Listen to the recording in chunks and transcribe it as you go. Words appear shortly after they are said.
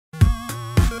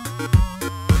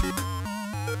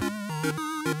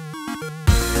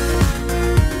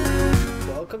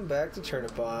Welcome back to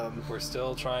TurnipBomb. We're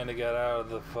still trying to get out of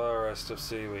the forest of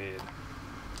seaweed.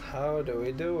 How do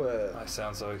we do it? I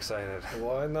sound so excited.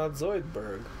 Why not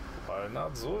Zoidberg? Why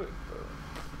not Zoid?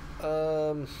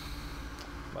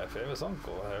 My famous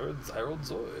uncle, Harold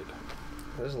Zoid.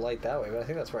 There's a light that way, but I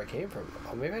think that's where I came from.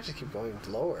 Oh, maybe I just keep going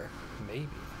lower. Maybe.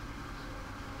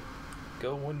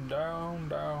 Going down,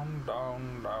 down,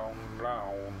 down, down,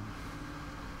 down.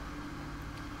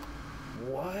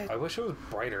 What? I wish it was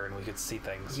brighter and we could see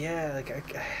things. Yeah, like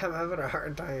I'm having a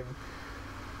hard time.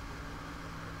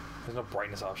 There's no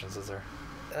brightness options, is there?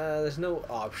 There's no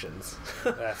options.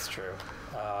 That's true.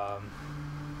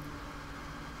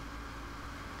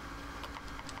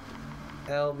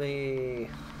 Help me.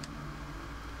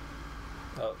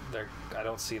 Oh, I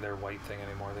don't see their white thing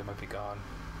anymore. They might be gone.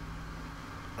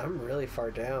 I'm really far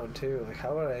down too. Like,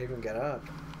 how would I even get up?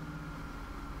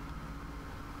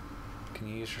 Can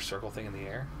you use your circle thing in the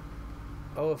air?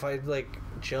 Oh, if I like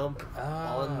jump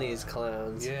on these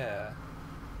clowns. Yeah.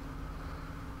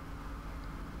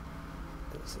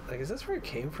 Like, is this where it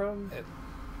came from? It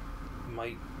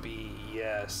might be.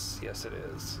 Yes. Yes, it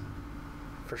is.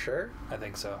 For sure? I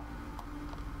think so.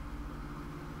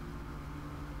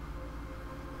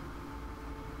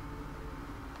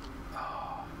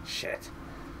 Oh, shit.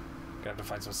 Gonna have to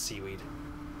find some seaweed.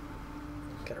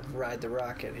 Gotta ride the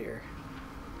rocket here.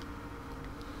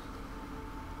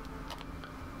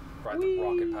 Ride the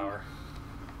rocket power.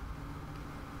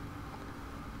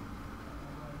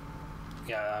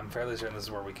 Yeah, I'm fairly certain this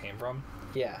is where we came from.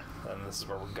 Yeah. And this is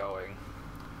where we're going.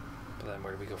 But then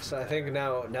where do we go from So there? I think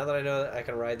now that I know that I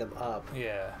can ride them up.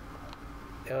 Yeah.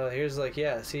 Here's like,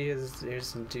 yeah, see, here's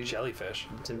some jellyfish.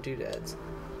 Some doodads.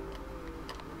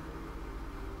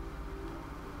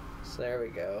 So there we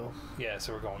go. Yeah,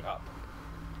 so we're going up,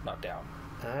 not down.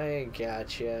 I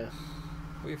gotcha.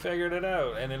 We figured it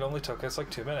out, and it only took us like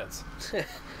 2 minutes. Well,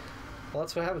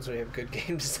 that's what happens when you have good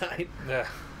game design. Yeah.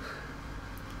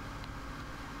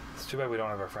 It's too bad we don't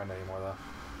have our friend anymore,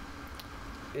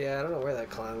 though. Yeah, I don't know where that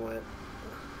clown went.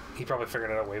 He probably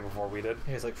figured it out way before we did.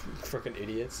 He's like frickin'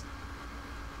 idiots.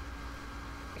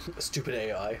 Stupid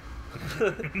AI.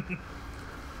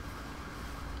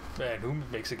 Man, who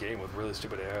makes a game with really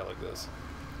stupid AI like this?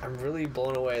 I'm really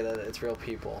blown away that it's real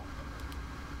people.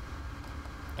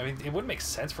 I mean, it wouldn't make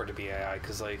sense for it to be AI,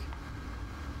 because, like,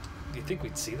 you'd think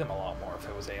we'd see them a lot more if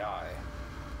it was AI.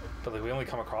 But, like, we only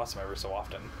come across them every so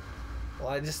often. Well,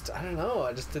 I don't know.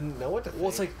 I just didn't know what to think.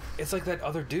 Well, it's like that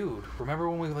other dude. Remember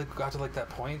when we, like, got to, like, that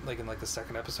point, like, in, like, the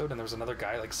second episode, and there was another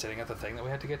guy, like, sitting at the thing that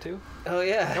we had to get to? Oh,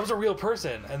 yeah. That was a real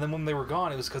person, and then when they were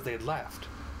gone, it was because they had left.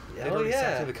 They'd already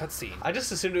sat through the cutscene. I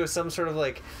just assumed it was some sort of,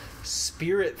 like,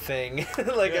 spirit thing.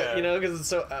 Like, yeah. You know, because it's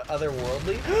so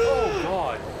otherworldly. Oh,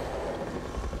 God.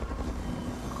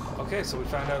 Okay, so we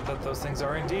found out that those things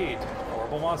are indeed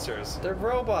horrible monsters. They're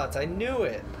robots. I knew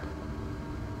it.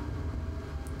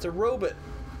 It's a robot.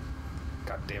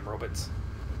 Goddamn robots.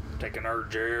 Taking our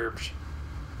jobs.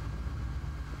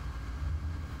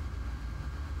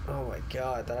 Oh my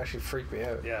god, that actually freaked me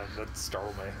out. Yeah, that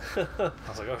startled me. I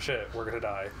was like, oh shit, we're gonna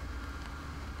die.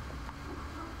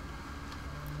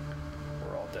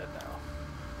 We're all dead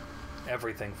now.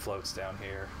 Everything floats down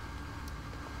here.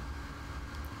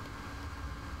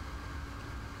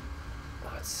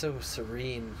 Oh, it's so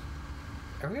serene.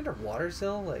 Are we underwater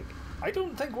still? Like, I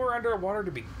don't think we're underwater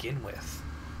to begin with.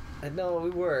 No, we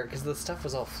were, because the stuff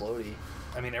was all floaty.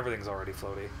 I mean, everything's already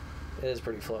floaty. It is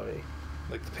pretty floaty.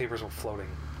 Like, the papers were floating,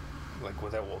 like,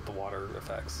 without the water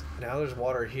effects. Now there's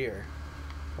water here,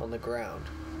 on the ground.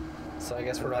 So I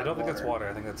guess we're not I don't think that's water.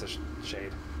 I think that's a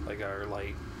shade. Like, our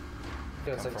light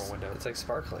it's come like, from a window. It's like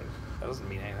sparkling. That doesn't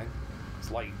mean anything. It's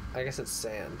light. I guess it's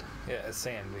sand. Yeah, it's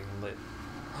sand being lit.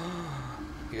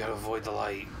 You gotta avoid the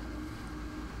light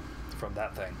from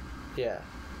that thing. Yeah.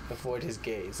 Avoid his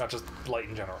gaze. Not just light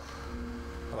in general.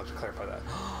 I'd like to clarify that.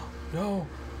 No!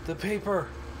 The paper!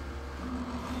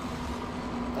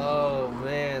 Oh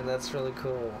man, that's really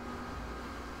cool.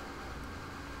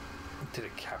 Did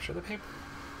it capture the paper?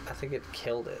 I think it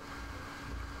killed it.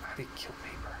 How do you kill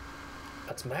paper?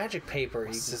 That's magic paper.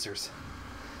 Scissors.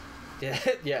 Yeah,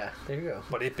 yeah, there you go.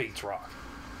 But it beats rock.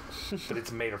 But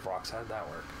it's made of rocks. How did that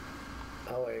work?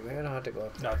 Oh wait, maybe I don't have to go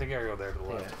up there. No, I think I gotta go there to the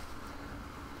left. Yeah.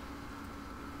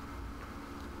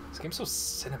 This game's so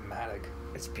cinematic.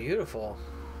 It's beautiful.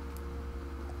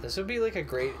 This would be like a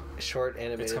great short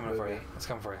animated movie. It's coming for you. It's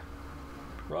coming for you.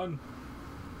 Run.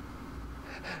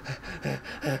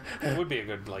 It would be a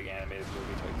good, like, animated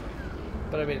movie type thing.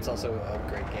 But I mean, it's also a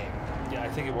great game. Yeah, I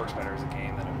think it works better as a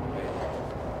game than a movie.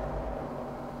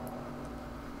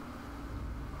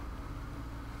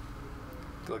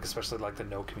 like especially like the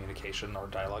no communication or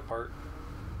dialogue part.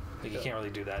 Like you can't really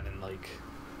do that in like.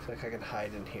 I feel like I can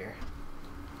hide in here.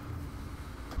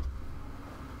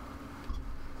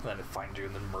 And then it finds you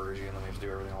and then murders you and then we have to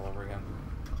do everything all over again.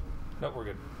 Nope, we're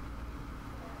good.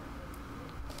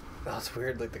 Oh, it's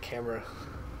weird, like the camera.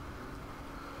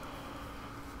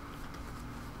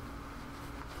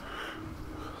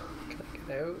 Can I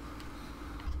get out?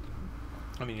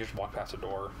 I mean, you just walk past a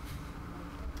door.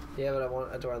 Yeah, but I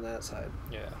want a door on that side.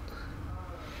 Yeah.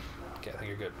 Okay, I think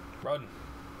you're good. Run.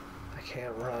 I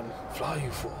can't run. Fly, you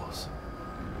fools.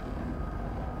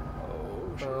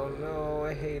 Oh, shit. Oh no,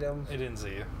 I hate him. It didn't see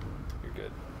you. You're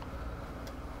good.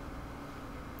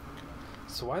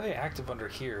 So why are they active under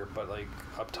here, but like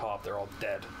up top they're all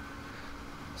dead?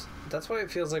 That's why it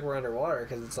feels like we're underwater,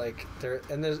 because it's like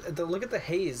look at the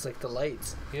haze, like the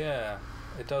lights. Yeah,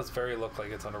 it does very look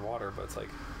like it's underwater, but it's like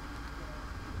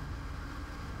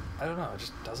I don't know. It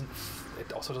just doesn't.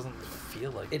 It also doesn't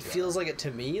feel like it feels like it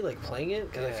to me, like playing it,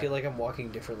 because I feel like I'm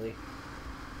walking differently.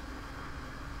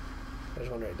 There's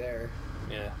one right there.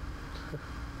 Yeah.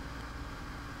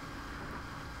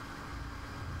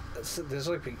 There's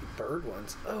like big bird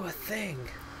ones. Oh, a thing.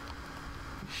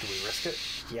 Do we risk it?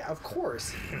 Yeah, of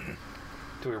course.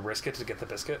 Do we risk it to get the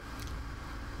biscuit?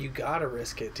 You gotta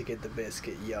risk it to get the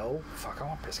biscuit, yo. Fuck, I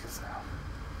want biscuits now.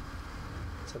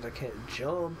 Except I can't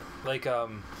jump. Like,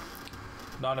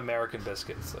 non-American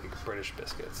biscuits, like British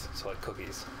biscuits. So, like,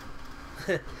 cookies.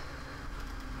 I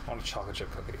want a chocolate chip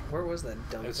cookie. Where was that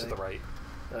dumb It's thing? to the right.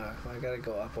 Oh, I gotta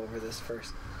go up over this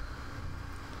first.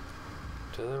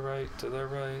 To the right, to the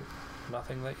right.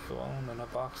 Nothing that you own in a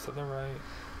box to the right.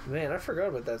 Man, I forgot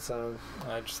about that song.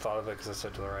 I just thought of it because I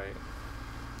said to the right.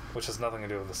 Which has nothing to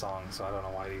do with the song, so I don't know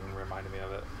why it even reminded me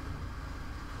of it.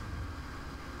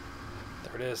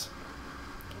 There it is.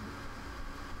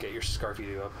 Get your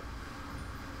Scarfy-Doo up.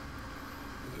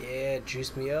 Yeah,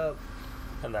 juice me up.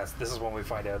 And this is when we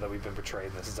find out that we've been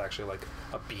betrayed, and this is actually like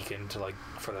a beacon to like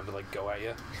for them to like go at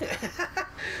you.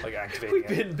 Like activating We've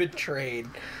been betrayed.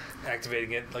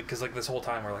 Activating it, like, because like this whole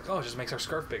time we're like, oh, it just makes our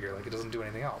scarf bigger, like it doesn't do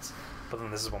anything else. But then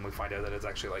this is when we find out that it's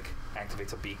actually like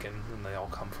activates a beacon and they all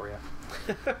come for you.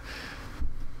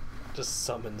 Just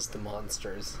summons the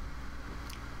monsters.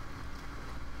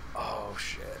 Oh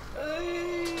shit.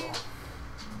 Hey.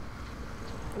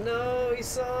 No, he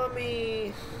saw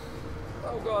me.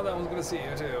 Oh god, that one's gonna see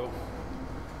you too.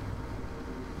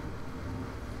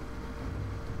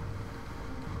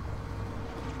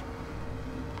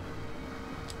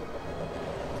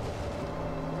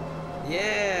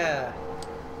 Yeah,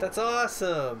 that's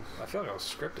awesome. I feel like I was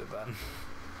scripted then.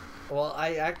 Well,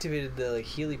 I activated the like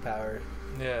Healy power.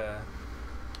 Yeah.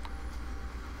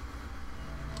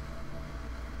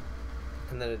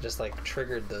 And then it just like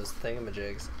triggered those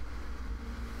thingamajigs.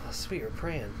 Oh, sweet, we're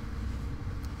praying.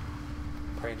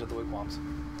 Praying to the wigwams.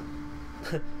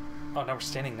 Oh, now we're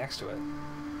standing next to it.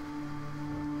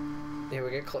 Yeah,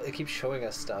 we get it keeps showing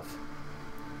us stuff.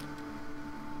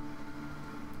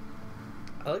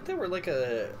 I like that we're like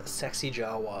a sexy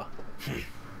Jawa.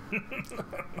 It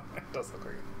does look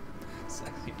like a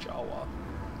sexy Jawa.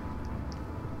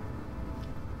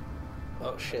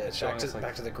 Oh shit!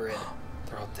 Back to the grid.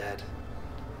 They're all dead.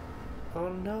 Oh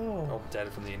no! They're all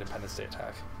dead from the Independence Day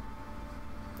attack.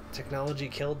 Technology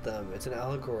killed them. It's an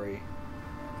allegory.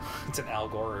 It's an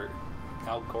allegory.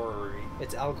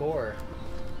 It's Al Gore.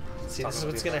 See, this is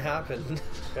what's gonna happen.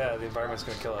 Yeah, the environment's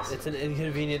gonna kill us. It's an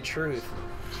inconvenient truth.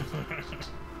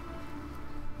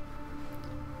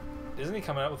 Isn't he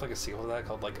coming out with like a sequel to that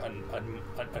called like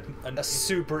A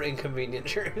super inconvenient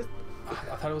truth?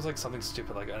 I thought it was like something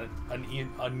stupid like An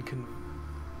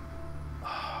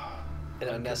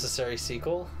unnecessary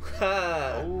sequel?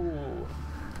 Oh.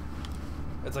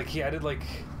 It's like he added like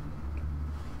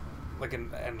a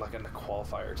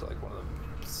qualifier to like one of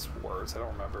the words. I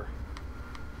don't remember.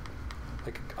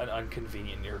 Like an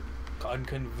inconvenient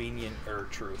or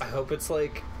truth. I hope it's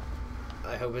like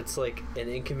an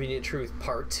inconvenient truth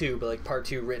part 2, but like part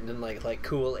 2 written in like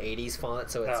cool 80s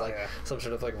font, so it's some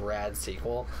sort of like rad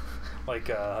sequel. Like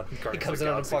it comes in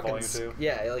on a fucking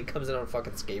it like comes in on a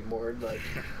fucking skateboard. Like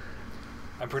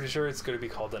I'm pretty sure it's going to be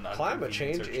called an climate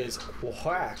change is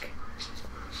whack.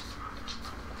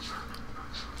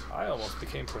 I almost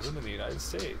became president of the United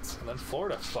States, and then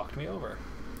Florida fucked me over.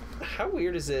 How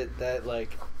weird is it that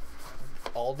like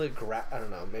all the I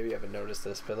don't know, maybe I haven't noticed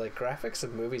this, but like graphics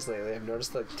of movies lately, I've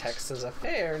noticed like text and stuff.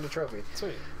 Hey, I earned a trophy.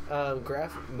 Sweet.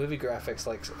 Movie graphics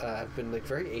like have been like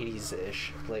very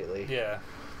 80s-ish lately. Yeah.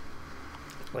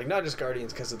 Like not just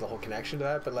Guardians because of the whole connection to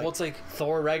that, but like, well, it's like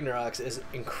Thor Ragnarok is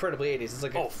incredibly 80s. It's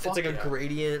like it's like a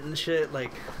gradient and shit.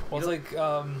 Like it's like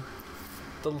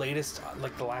the latest,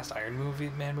 like the last Iron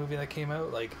Man movie that came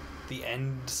out, like the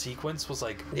end sequence was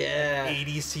like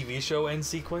 80s TV show end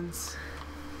sequence.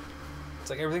 It's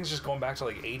like everything's just going back to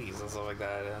like 80s and stuff like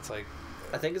that, and it's like,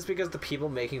 I think it's because the people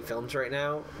making films right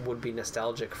now would be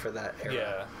nostalgic for that era.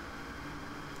 Yeah.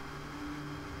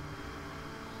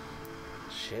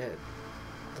 Shit.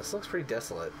 This looks pretty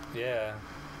desolate. Yeah.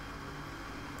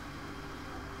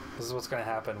 This is what's going to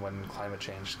happen when climate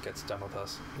change gets done with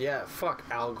us. Yeah, fuck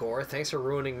Al Gore. Thanks for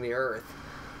ruining the Earth.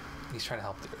 He's trying to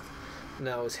help the Earth.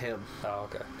 No, it was him. Oh,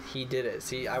 okay. He did it.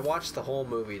 See, I watched the whole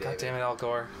movie, David. God damn it, Al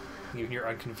Gore. You and your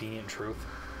inconvenient truth.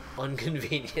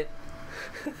 Inconvenient.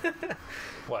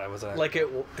 What was that? Like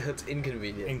it's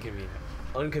inconvenient. Inconvenient.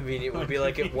 Inconvenient would be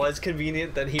like it was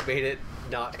convenient, then he made it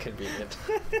not convenient.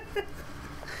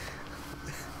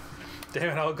 Damn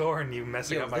it, Al Gore, and you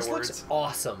messing up my words. This looks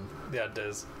awesome. Yeah, it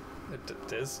does. It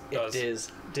does.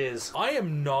 It does. I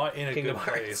am not in a Kingdom good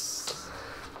place,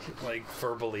 like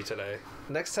verbally today.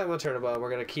 Next time on TurnipBomb, we're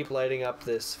gonna keep lighting up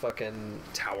this fucking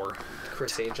tower,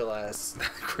 Chris Angel ass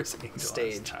Chris Angel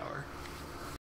stage tower.